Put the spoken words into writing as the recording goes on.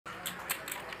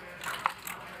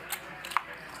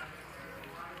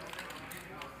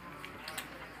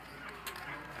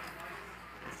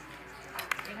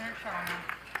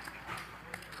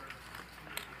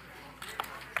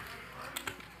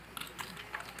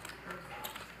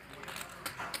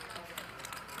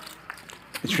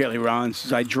Israeli Ron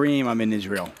says, I dream I'm in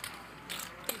Israel.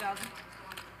 2000.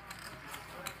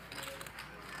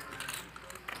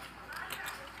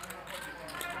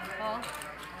 Call.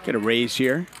 Get a raise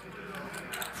here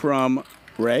from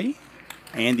Ray.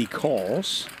 Andy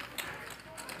calls.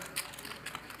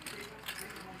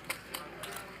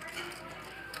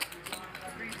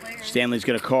 Stanley's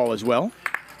going to call as well.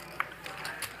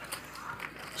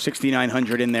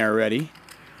 6,900 in there already.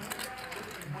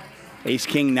 Ace,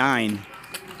 King, 9.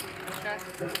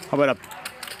 How about a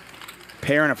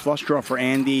pair and a flush draw for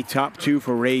Andy? Top 2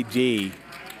 for Ray D.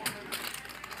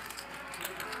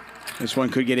 This one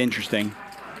could get interesting.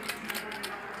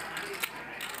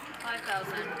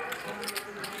 5,000.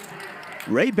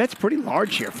 Ray bets pretty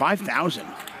large here, 5,000.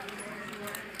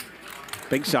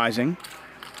 Big sizing.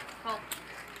 Call.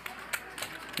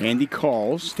 Andy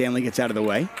calls. Stanley gets out of the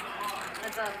way.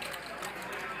 Heads up.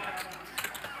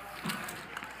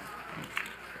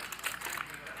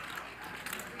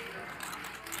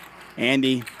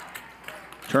 Andy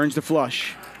turns the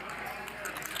flush.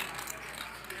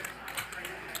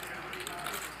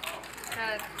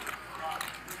 Head.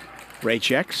 Ray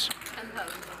checks. And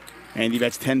post. Andy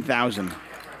bets 10,000.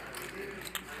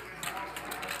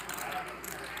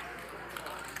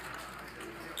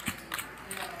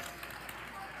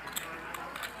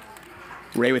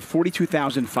 Ray with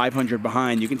 42,500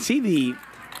 behind. You can see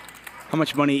how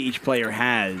much money each player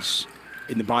has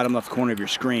in the bottom left corner of your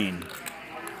screen.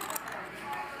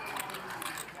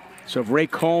 So if Ray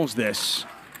calls this,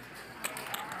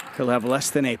 he'll have less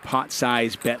than a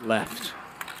pot-size bet left.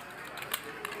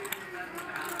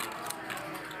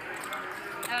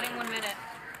 Outing 1 minute.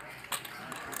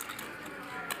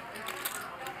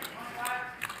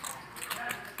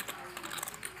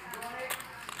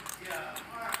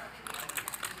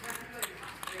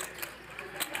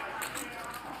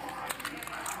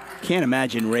 Can't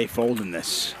imagine Ray folding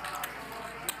this.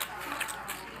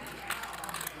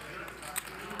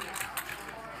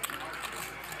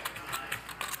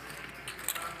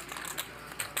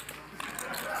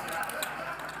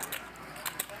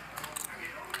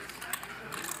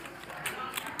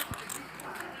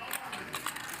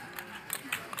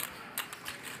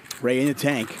 Ray in the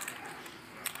tank.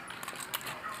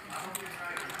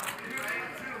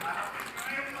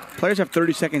 Players have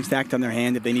 30 seconds stacked on their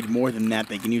hand. If they need more than that,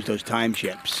 they can use those time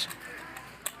chips.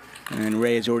 And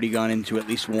Ray has already gone into at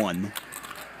least one.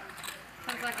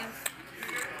 10 seconds.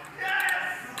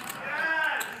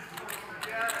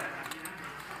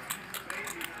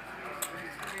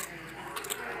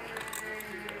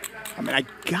 I mean, I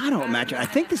gotta imagine. I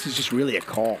think this is just really a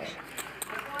call.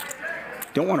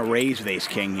 Don't want to raise with Ace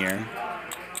King here.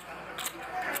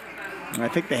 And I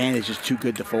think the hand is just too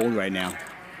good to fold right now.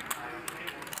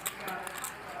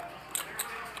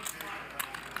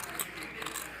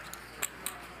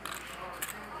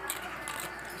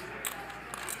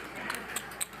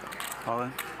 All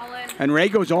in. All in. And Ray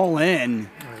goes all in.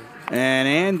 And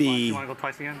Andy. You want to go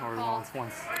twice again or Call.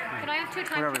 once? Can I have 2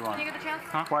 times? Whatever you want. Can you get the chance?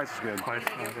 Huh? Twice is good. Twice.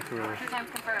 Go through yours. 2 times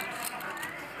confirmed.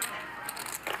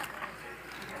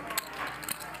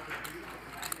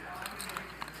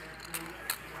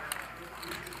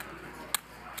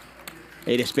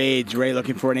 Eight of spades. Ray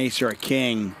looking for an ace or a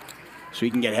king so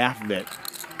he can get half of it.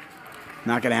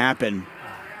 Not going to happen.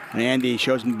 And Andy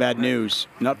shows him bad news.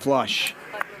 Nut flush.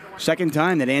 Second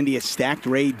time that Andy has stacked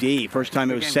Ray D. First time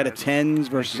it was set of tens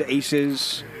versus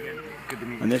aces.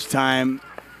 And this time,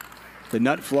 the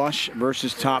nut flush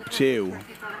versus top 2. Line,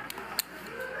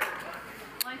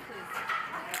 please.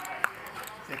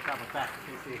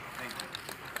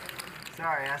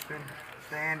 Sorry, Aspen. It's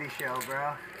the Andy show,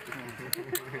 bro.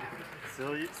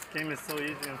 This game is so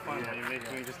easy and fun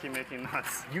when you just keep making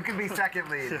nuts. You can be second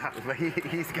lead, but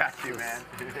he's got you, man.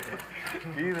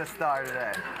 You're the star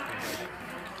today.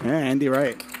 Yeah, Andy,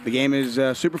 right. The game is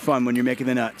super fun when you're making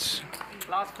the nuts.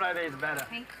 Last Friday is better.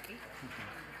 Thank you.